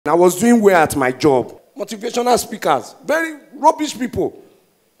I was doing well at my job. Motivational speakers, very rubbish people.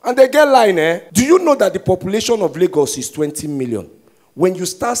 And they get line, eh? Do you know that the population of Lagos is 20 million? When you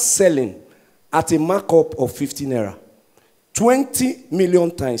start selling at a markup of 15 naira, 20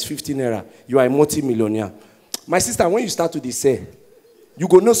 million times 15 naira, you are a multi-millionaire. My sister, when you start to say, you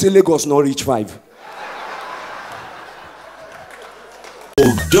go no say Lagos not reach 5.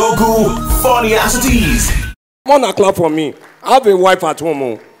 Odogwu funny acities. Come on, clap for me. I have a wife at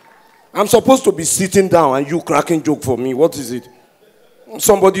home. I'm supposed to be sitting down and you cracking joke for me. What is it?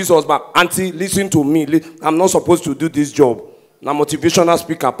 Somebody's husband. Auntie, listen to me. I'm not supposed to do this job. Now, motivational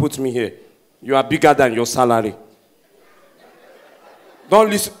speaker put me here. You are bigger than your salary. Don't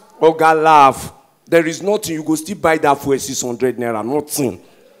listen. Oh, God, laugh. There is nothing. You go still buy that for 600 naira. Nothing.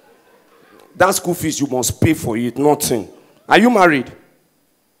 That school fees, you must pay for it. Nothing. Are you married?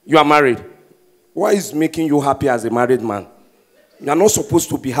 You are married. What is making you happy as a married man? You are not supposed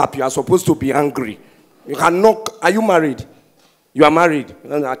to be happy. You are supposed to be angry. You cannot. Are you married? You are married.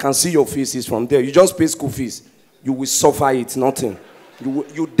 I can see your faces from there. You just pay school fees. You will suffer it. Nothing.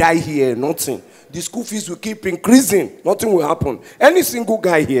 You die here. Nothing. The school fees will keep increasing. Nothing will happen. Any single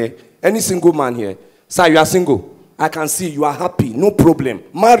guy here, any single man here, sir, you are single. I can see you are happy. No problem.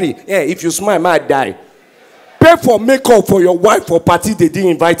 Marry. Yeah, if you smile, I might die. Pay for makeup for your wife for party they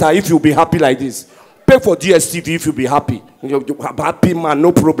didn't invite her if you'll be happy like this. Pay for DSTV if you'll be happy. You're a happy man,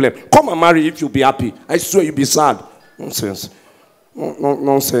 no problem. Come and marry if you'll be happy. I swear you'll be sad. Nonsense.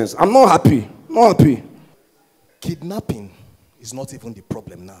 Nonsense. I'm not happy. Not happy. Kidnapping is not even the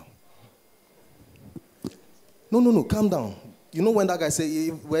problem now. No, calm down. You know when that guy say,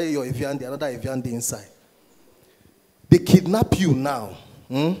 where your Evian, the another Evian inside. They kidnap you now.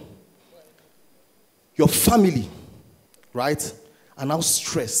 Your family, right, are now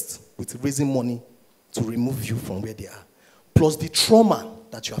stressed with raising money to remove you from where they are. Plus the trauma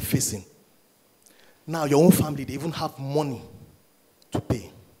that you are facing. Now your own family, they even have money to pay.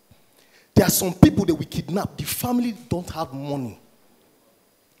 There are some people that we kidnap. The family don't have money.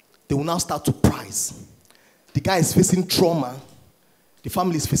 They will now start to price. The guy is facing trauma. The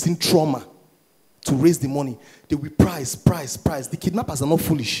family is facing trauma to raise the money. They will price. The kidnappers are not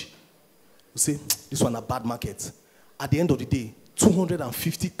foolish. You say, this one a bad market. At the end of the day,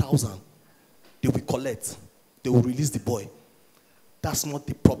 250,000 they will collect. They will release the boy. That's not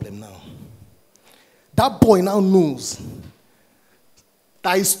the problem now. That boy now knows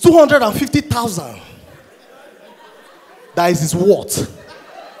that is 250,000. That is his worth.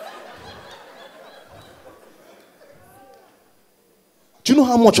 Do you know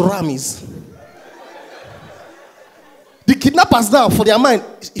how much RAM is? The kidnappers now, for their mind,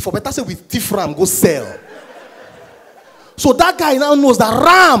 if I better say with thief RAM, go sell. So that guy now knows that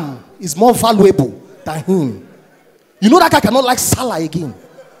RAM is more valuable than him. You know that guy cannot like Salah again.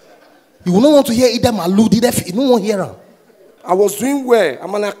 He will not want to hear either Malud, either he don't want to hear him. I was doing well.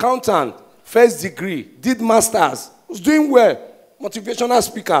 I'm an accountant. First degree. Did masters. I was doing well. Motivational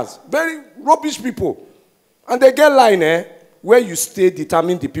speakers. Very rubbish people. And they get line, eh? Where you stay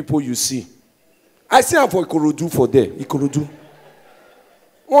determine the people you see. I see them for Ikorodu for there. Ikorodu.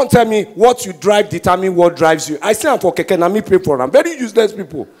 Won't tell me what you drive determine what drives you. I see them for Keke Nami pay for them. Very useless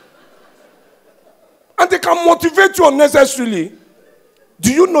people. And they can motivate you unnecessarily.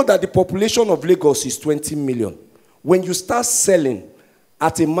 Do you know that the population of Lagos is 20 million? When you start selling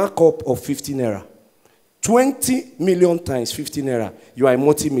at a markup of 15 naira, 20 million times 15 naira, you are a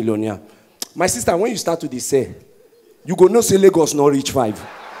multi-millionaire. My sister, when you start to say, you go no say Lagos not reach 5.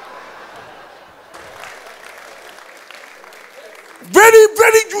 Very,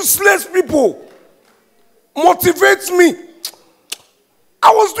 very useless people. Motivates me.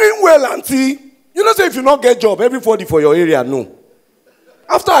 I was doing well, auntie. You know, say if you not get job, everybody for your area, no.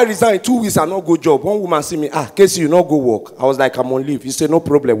 After I resigned, 2 weeks, I not go job. One woman see me, KAYCEE, you not go work. I was like, I'm on leave. He said, no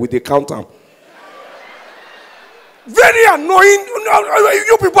problem with the counter. Very annoying.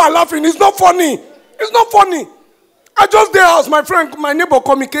 You people are laughing. It's not funny. It's not funny. I just there house, my friend, my neighbor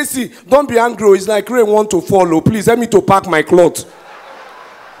called me, KAYCEE, don't be angry. It's like rain want to follow. Please help me to pack my clothes.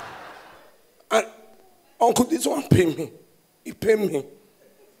 And uncle, this one pay me. He pay me.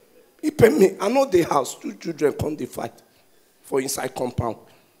 He pay me. I know the house. 2 children come to fight for inside compound.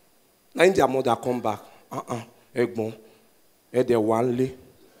 Now their mother come back. Egbon. Ede wanle.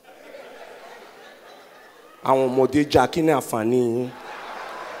 Àwọn ọmọdé Jackie na Fanny.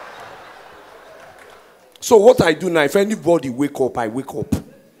 So what I do now, if anybody wake up, I wake up.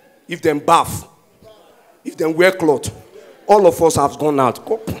 If them bath, if them wear clothes, all of us have gone out.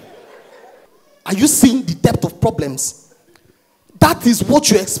 Are you seeing the depth of problems? That is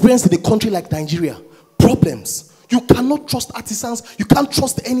what you experience in a country like Nigeria. Problems. You cannot trust artisans. You can't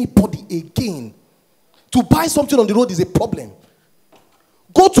trust anybody again. To buy something on the road is a problem.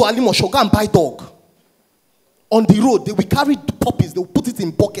 Go to Alimosho, go and buy dog. On the road, they will carry the puppies. They will put it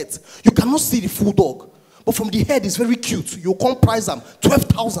in buckets. You cannot see the full dog. But from the head, it's very cute. You can't price them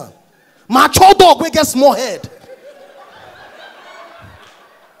 12,000. Mature dog, we get small head.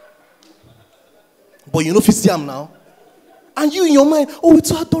 But you know if you see them now. And you in your mind, oh, it's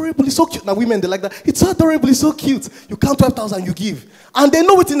so adorable, it's so cute. Now women, they like that. It's so adorable, it's so cute. You count 12,000, you give. And they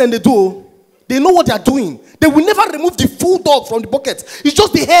know it and they do. They know what they are doing. They will never remove the full dog from the bucket. It's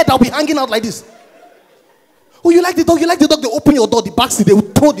just the head that will be hanging out like this. Oh, you like the dog? You like the dog? They open your door, the back seat, they will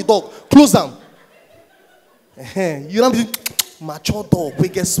throw the dog, close them. You know, mature dog, we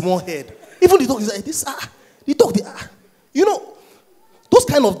get small head. Even the dog is like this. The dog, you know, those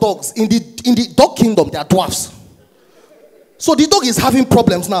kind of dogs in the dog kingdom, they are dwarfs. So the dog is having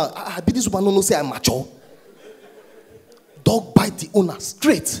problems now. This woman no say I'm mature. Dog bite the owner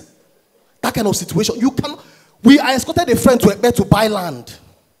straight. That kind of situation. I escorted a friend to Ekpe to buy land.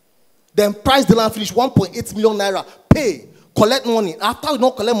 Then price the land finish 1.8 million naira. Pay, collect money. After we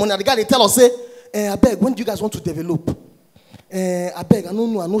don't collect money, the guy they tell us say, I beg, when do you guys want to develop? I beg, I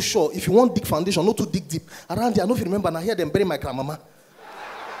don't know, I'm not sure. If you want dig foundation, not to dig deep. Around here, I don't know if you remember, and I hear them bury my grandmama.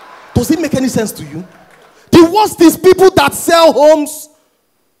 Does it make any sense to you? The worst is people that sell homes.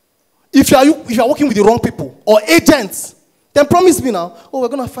 If you are working with the wrong people or agents, then promise me now, oh, we're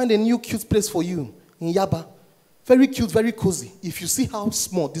going to find a new cute place for you in Yaba. Very cute, very cozy. If you see how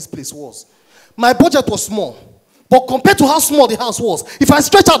small this place was. My budget was small. But compared to how small the house was, if I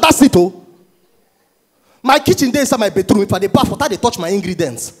stretch out that seat, my kitchen there inside my bedroom, if I bath water, they touch my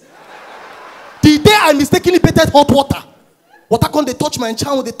ingredients. The day I mistakenly painted hot water, water come, they touch my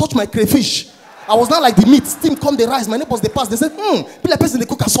enchant, they touch my crayfish. I was not like the meat, steam come, the rice. My neighbors, they pass, they said, be like person they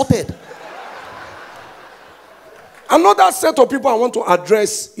cook assorted. Another set of people I want to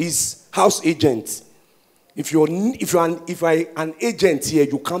address is house agents. If you're an agent here,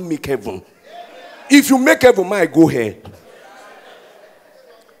 you can't make heaven. If you make heaven, might go here.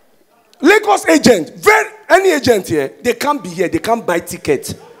 Lagos agent, any agent here, they can't be here, they can't buy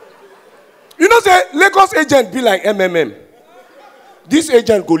tickets. You know, say Lagos agent be like MMM. This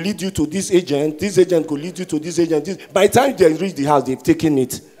agent go lead you to this agent go lead you to this agent. By the time they reach the house, they've taken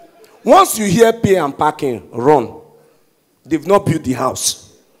it. Once you hear pay and parking, run. They've not built the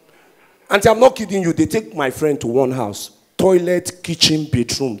house. And I'm not kidding you, they take my friend to one house. Toilet, kitchen,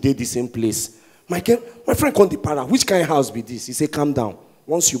 bedroom, they the same place. My friend called the para. Which kind of house be this? He said, calm down.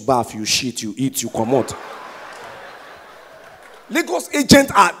 Once you bath, you shit, you eat, you come out. Lagos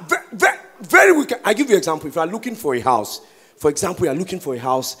agents are very, very wicked. I give you an example. If you are looking for a house, for example, you are looking for a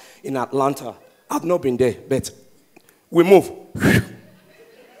house in Atlanta. I've not been there, but we move.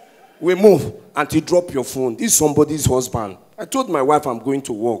 We move until you drop your phone. This is somebody's husband. I told my wife I'm going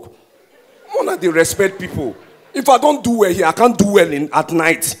to work. One they respect people. If I don't do well here, I can't do well at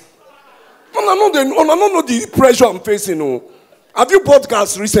night. I don't know the pressure I'm facing. No. Have you bought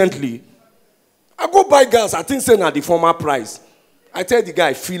gas recently? I go buy gas. I think saying at the former price. I tell the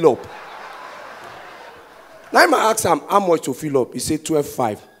guy, fill up. Now I ask him how much to fill up. He said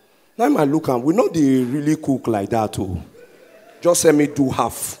 12.5. Now I look at him. We know they really cook like that too. Just let me do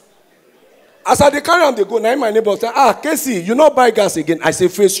half. As I carry on, they go. Now my neighbor say, KAYCEE, you not buy gas again. I say,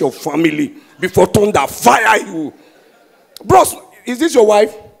 face your family before thunder fire you. Bros, is this your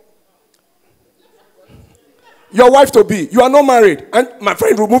wife? Your wife to be. You are not married. And my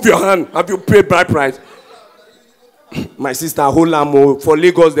friend, remove your hand. Have you paid bride price? My sister, Holamo, for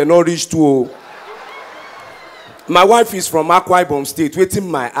Lagos, they not reach to. My wife is from Akwa Ibom State. Waiting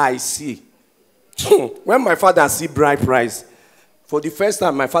my eyes see. When my father see bride price, for the first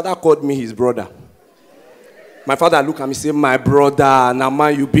time, my father called me his brother. My father looked at me and said, my brother,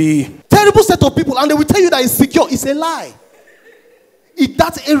 Nama, you be. Terrible set of people, and they will tell you that it's secure. It's a lie. In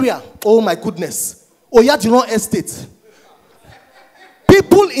that area, oh my goodness. Oyadino Estate.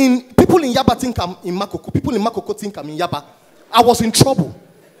 People in Yaba think I'm in Makoko. People in Makoko think I'm in Yaba. I was in trouble.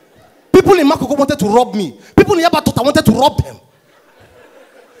 People in Makoko wanted to rob me. People in Yaba thought I wanted to rob them.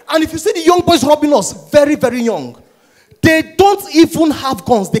 And if you see the young boys robbing us, very, very young, they don't even have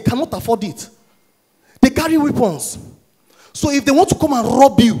guns. They cannot afford it. They carry weapons. So if they want to come and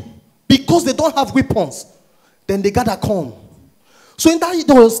rob you, because they don't have weapons, then they gotta come. So in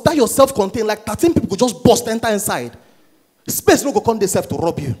that you're self-contained, like 13 people could just bust, enter inside. Space no go come themselves to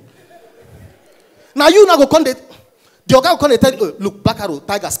rob you. Now you now go come the guy will come and tell you, look, Black Arrow,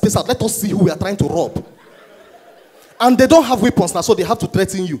 Tiger, space out. Let us see who we are trying to rob. And they don't have weapons now, so they have to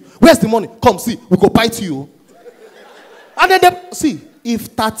threaten you. Where's the money? Come, see, we go bite you. And then see, if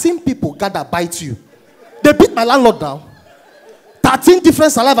 13 people gather bite you, They beat my landlord down. 13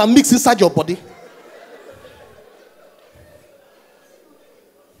 different saliva mixed inside your body.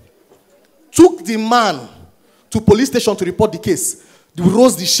 Took the man to police station to report the case. They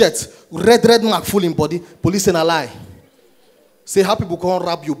rose the shirt, red mark full in body. Police saying a lie. Say how people can't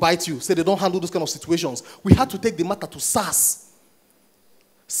rob you, bite you. Say they don't handle those kind of situations. We had to take the matter to SARS.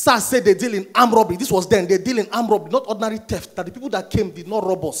 SARS said they deal in armed robbery. This was then. They deal in armed robbery, not ordinary theft. That the people that came did not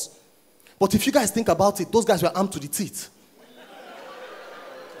rob us. But if you guys think about it, those guys were armed to the teeth.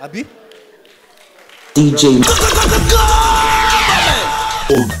 Abi? DJ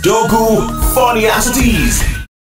Odogwu Funny Acities.